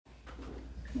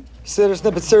Siddur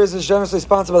Snippet series is generously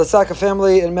sponsored by the Saka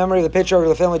family in memory of the patriarch of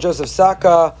the family, Joseph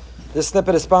Saka. This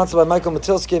snippet is sponsored by Michael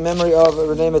Matilsky in memory of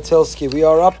Renee Matilsky. We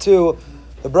are up to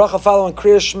the bracha following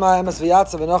Kriya Shema, Emes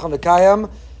V'yatzav V'nochem V'kayam.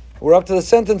 We're up to the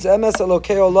sentence, Emes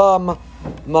Elokei Olam,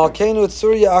 Malkeinu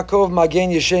Tzur Yaakov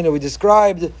Magen Yeshenu. We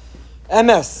described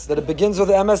Emes, that it begins with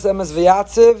Emes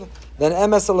V'yatzav, then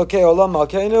Emes Elokei Olam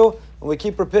Malkeinu, and we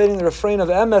keep repeating the refrain of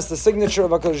Emes, the signature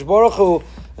of HaKadosh Baruch Hu,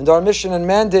 and our mission and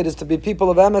mandate is to be people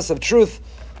of Emes, of truth,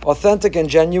 authentic and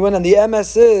genuine. And the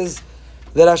Emes is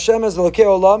that Hashem is Elokei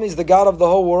Olam, He's the God of the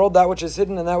whole world, that which is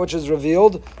hidden and that which is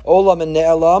revealed. Olam and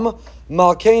Ne'elam.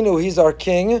 Malkeinu, He's our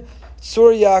King.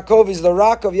 Tzur Yaakov, He's the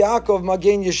rock of Yaakov,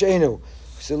 Magen Yeshenu.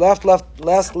 So left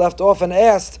off and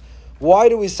asked, why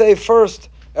do we say first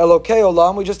Elokei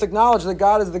Olam? We just acknowledge that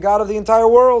God is the God of the entire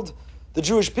world. The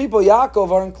Jewish people, Yaakov,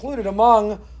 are included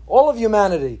among all of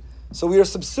humanity. So we are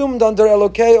subsumed under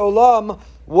Elokei Olam.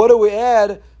 What do we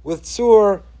add with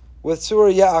Tzur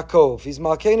Yaakov? He's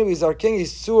Malkeinu, He's our King,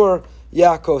 He's Tzur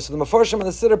Yaakov. So the Mefarshim and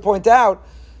the Siddur point out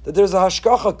that there's a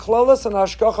Hashkacha Klalis and a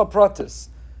Hashkacha Pratis.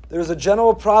 There's a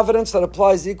general providence that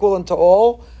applies equal unto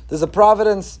all. There's a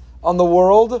providence on the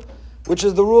world, which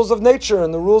is the rules of nature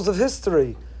and the rules of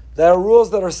history. There are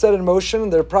rules that are set in motion,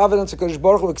 and their providence, HaKadosh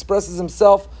Baruch Hu expresses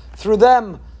Himself through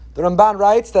them. The Ramban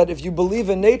writes that if you believe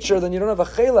in nature, then you don't have a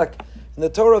chelek in the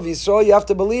Torah of Yisrael. You have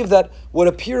to believe that what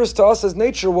appears to us as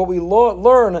nature, what we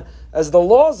learn as the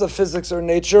laws of physics or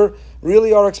nature,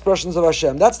 really are expressions of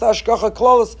Hashem. That's the Hashkacha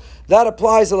Klaus. That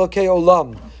applies Elokei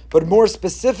Olam. But more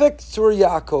specific, Tzur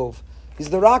Yaakov. He's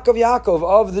the rock of Yaakov,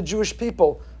 of the Jewish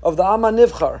people, of the Am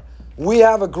HaNivchar. We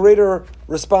have a greater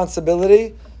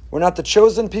responsibility. We're not the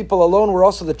chosen people alone, we're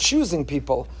also the choosing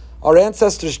people. Our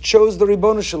ancestors chose the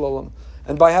Ribbono Shel Olam.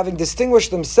 And by having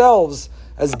distinguished themselves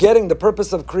as getting the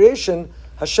purpose of creation,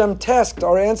 Hashem tasked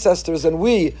our ancestors and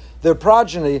we, their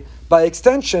progeny, by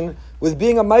extension, with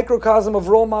being a microcosm of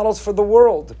role models for the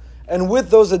world. And with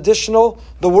those additional,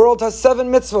 the world has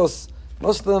 7 mitzvos.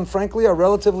 Most of them, frankly, are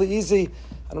relatively easy.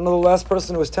 I don't know the last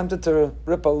person who was tempted to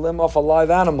rip a limb off a live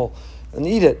animal and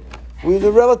eat it.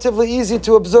 They're relatively easy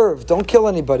to observe. Don't kill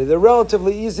anybody. They're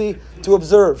relatively easy to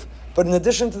observe. But in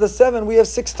addition to the 7, we have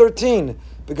 613,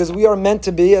 because we are meant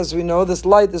to be, as we know, this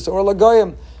light, this Or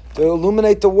LaGoyim, to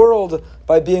illuminate the world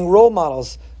by being role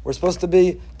models. We're supposed to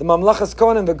be the Mamlachas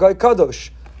Kohanim, the Goy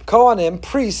Kadosh. Kohanim,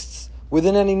 priests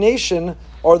within any nation,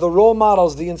 are the role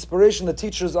models, the inspiration, the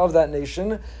teachers of that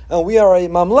nation. And we are a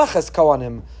Mamlachas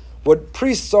Kohanim. What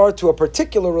priests are to a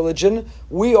particular religion,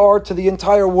 we are to the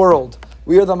entire world.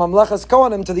 We are the Mamlachas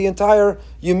Kohanim to the entire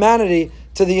humanity,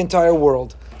 to the entire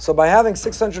world. So by having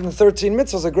 613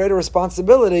 mitzvahs, a greater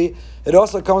responsibility, it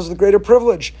also comes with greater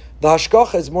privilege. The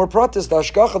Hashkacha is more pratis. The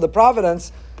Hashkacha, the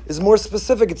providence, is more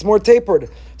specific. It's more tapered.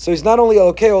 So He's not only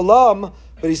Elokei Olam,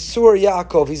 but He's Tzur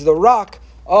Yaakov. He's the rock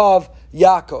of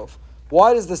Yaakov.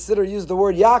 Why does the Siddur use the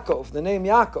word Yaakov, the name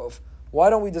Yaakov?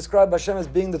 Why don't we describe Hashem as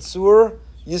being the Tzur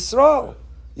Yisrael?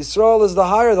 Yisrael is the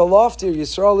higher, the loftier.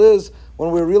 Yisrael is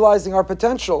when we're realizing our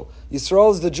potential.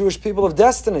 Yisrael is the Jewish people of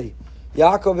destiny.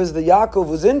 Yaakov is the Yaakov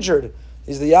who's injured.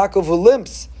 He's the Yaakov who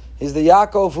limps. He's the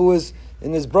Yaakov who is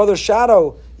in his brother's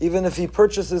shadow, even if he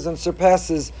purchases and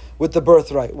surpasses with the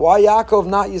birthright. Why Yaakov,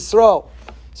 not Yisrael?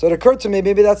 So it occurred to me,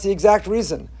 maybe that's the exact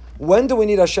reason. When do we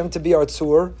need Hashem to be our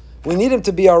Tzur? We need Him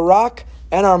to be our rock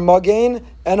and our Magen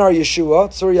and our Yeshua.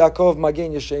 Tzur Yaakov,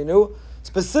 Magen Yeshenu.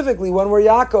 Specifically when we're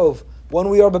Yaakov, when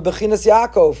we are Bebechinas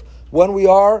Yaakov, when we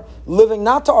are living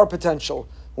not to our potential,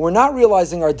 when we're not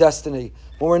realizing our destiny,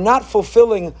 when we're not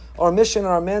fulfilling our mission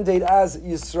and our mandate as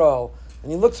Yisrael.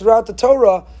 And you look throughout the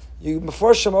Torah,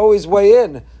 Mefarshim always weigh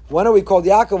in. When are we called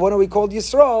Yaakov? When are we called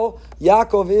Yisrael?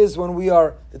 Yaakov is when we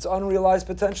are, it's unrealized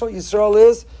potential. Yisrael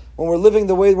is when we're living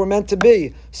the way we're meant to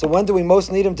be. So when do we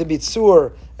most need Him to be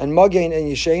Tzur and Magen and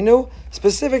Yeshenu?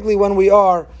 Specifically when we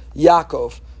are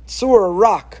Yaakov. Tzur,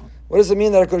 rock. What does it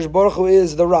mean that HaKadosh Baruch Hu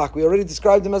is the rock? We already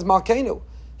described Him as Malkeinu.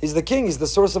 He's the king, He's the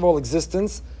source of all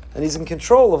existence, and He's in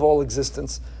control of all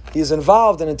existence. He is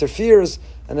involved and interferes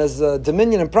and has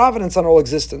dominion and providence on all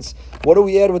existence. What do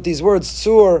we add with these words?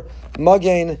 Tzur,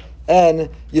 Magen, and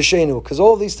Yeshenu. Because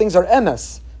all of these things are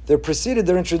emes. They're preceded,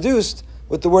 they're introduced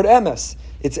with the word emes.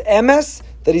 It's emes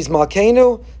that He's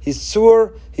Malkeinu, He's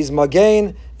Tzur, He's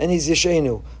Magen, and He's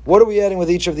Yeshenu. What are we adding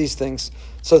with each of these things?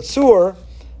 So Tzur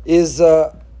is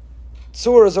a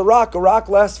rock. A rock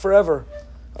lasts forever.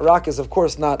 A rock is, of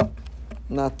course, not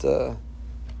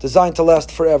designed to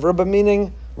last forever, but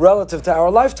meaning relative to our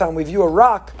lifetime. We view a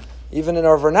rock, even in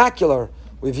our vernacular,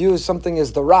 we view something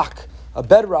as the rock, a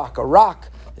bedrock, a rock.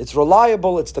 It's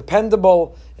reliable, it's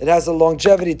dependable, it has a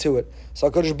longevity to it. So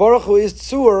HaKadosh Baruch Hu is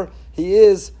Tzur, He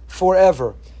is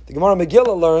forever. The The Gemara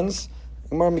Megillah learns,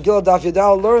 Gemara Megillah Daf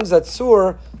Yadal learns that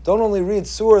Sur, don't only read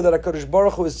Sur that HaKadosh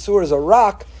Baruch Hu is Sur as a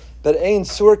rock, but Ein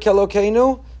Sur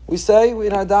Kelokeinu, we say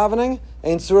in our davening,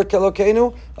 Ein Sur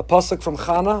Kelokeinu, a pasuk from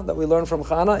Chana that we learn from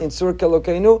Chana, Ein Sur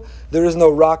Kelokeinu, there is no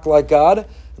rock like God. And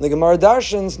the Gemara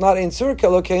Darshans, not Ein Sur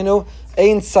Kelokeinu,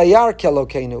 Ein Sayar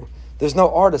Kelokeinu. There's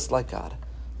no artist like God.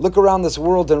 Look around this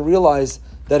world and realize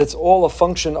that it's all a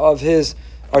function of His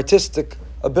artistic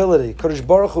ability. Kadosh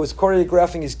Baruch Hu is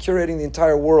choreographing, He's curating the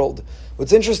entire world.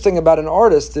 What's interesting about an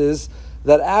artist is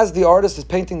that as the artist is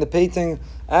painting the painting,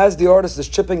 as the artist is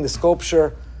chipping the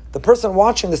sculpture, the person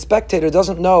watching, the spectator,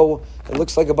 doesn't know it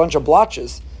looks like a bunch of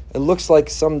blotches. It looks like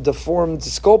some deformed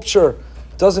sculpture.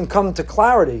 It doesn't come to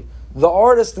clarity. The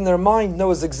artist in their mind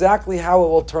knows exactly how it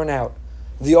will turn out.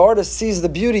 The artist sees the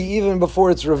beauty even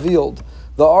before it's revealed.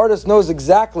 The artist knows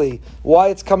exactly why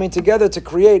it's coming together to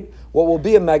create what will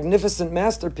be a magnificent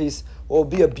masterpiece, what will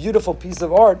be a beautiful piece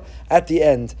of art at the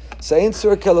end. So Ein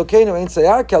Sur Kelokeinu, Ein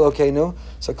Sayar Kelokeinu.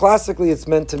 So classically it's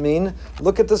meant to mean,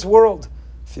 look at this world.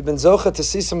 If you've been zocha to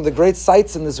see some of the great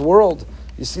sights in this world,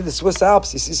 you see the Swiss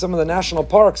Alps, you see some of the national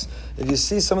parks, if you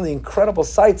see some of the incredible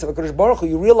sights of HaKadosh Baruch Hu,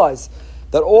 you realize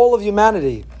that all of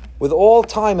humanity, with all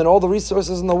time and all the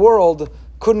resources in the world,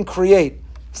 couldn't create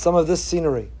some of this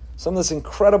scenery, some of this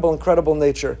incredible, incredible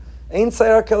nature. Ein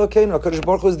Sayar Kelokeinu, HaKadosh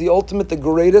Baruch Hu is the ultimate, the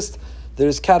greatest.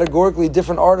 There's categorically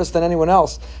different artists than anyone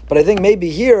else. But I think maybe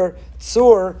here,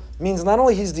 Tzur means not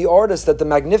only he's the artist, that the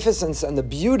magnificence and the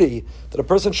beauty that a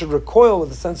person should recoil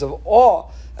with a sense of awe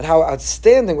at how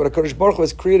outstanding what HaKadosh Baruch Hu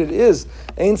has created is,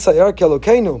 Ein Sayar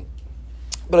Kelokeinu.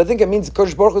 But I think it means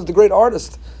HaKadosh Baruch Hu is the great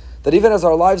artist, that even as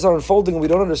our lives are unfolding and we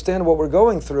don't understand what we're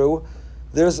going through,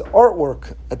 there's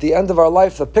artwork at the end of our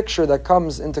life, the picture that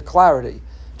comes into clarity.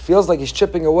 It feels like he's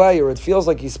chipping away, or it feels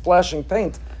like he's splashing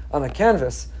paint on a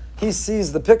canvas. He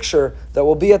sees the picture that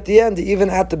will be at the end,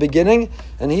 even at the beginning,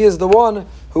 and He is the one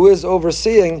who is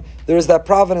overseeing. There is that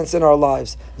providence in our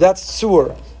lives. That's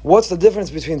Sur. What's the difference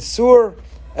between Sur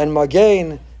and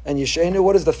Magain and Yishenu?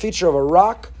 What is the feature of a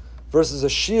rock versus a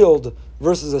shield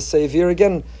versus a savior?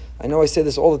 Again, I know I say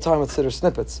this all the time with Siddur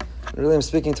Snippets. Really, I'm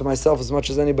speaking to myself as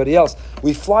much as anybody else.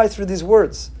 We fly through these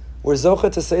words. We're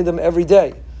zocha to say them every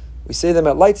day. We say them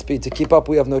at light speed to keep up.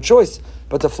 We have no choice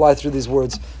but to fly through these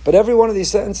words. But every one of these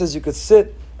sentences you could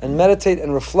sit and meditate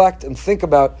and reflect and think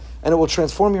about, and it will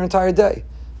transform your entire day.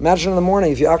 Imagine in the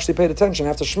morning if you actually paid attention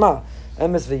after Shema,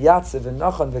 Emes v'yatziv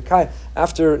v'nachon v'kai.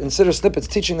 After in Siddur Snippets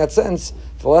teaching that sentence,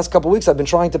 for the last couple of weeks I've been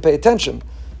trying to pay attention.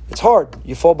 It's hard.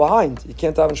 You fall behind. You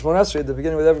can't have in Shemona Esrei at the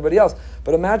beginning with everybody else.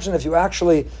 But imagine if you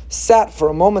actually sat for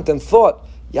a moment and thought,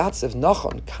 Yatziv,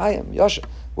 Nachon, Kayim, Yasha,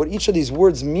 what each of these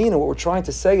words mean and what we're trying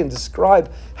to say and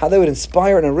describe, how they would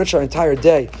inspire and enrich our entire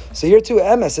day. So here too,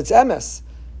 Emes, it's Emes.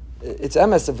 It's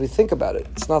Emes if we think about it.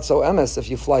 It's not so Emes if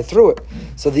you fly through it.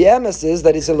 So the Emes is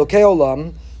that He's Elokei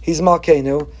Olam, He's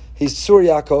Malkeinu, He's Sur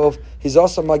Yaakov, He's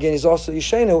also Magain, He's also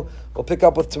Yishenu. We'll pick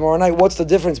up with tomorrow night. What's the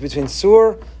difference between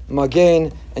Sur,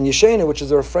 Magain, and Yishenu, which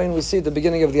is a refrain we see at the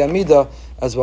beginning of the Amidah as well.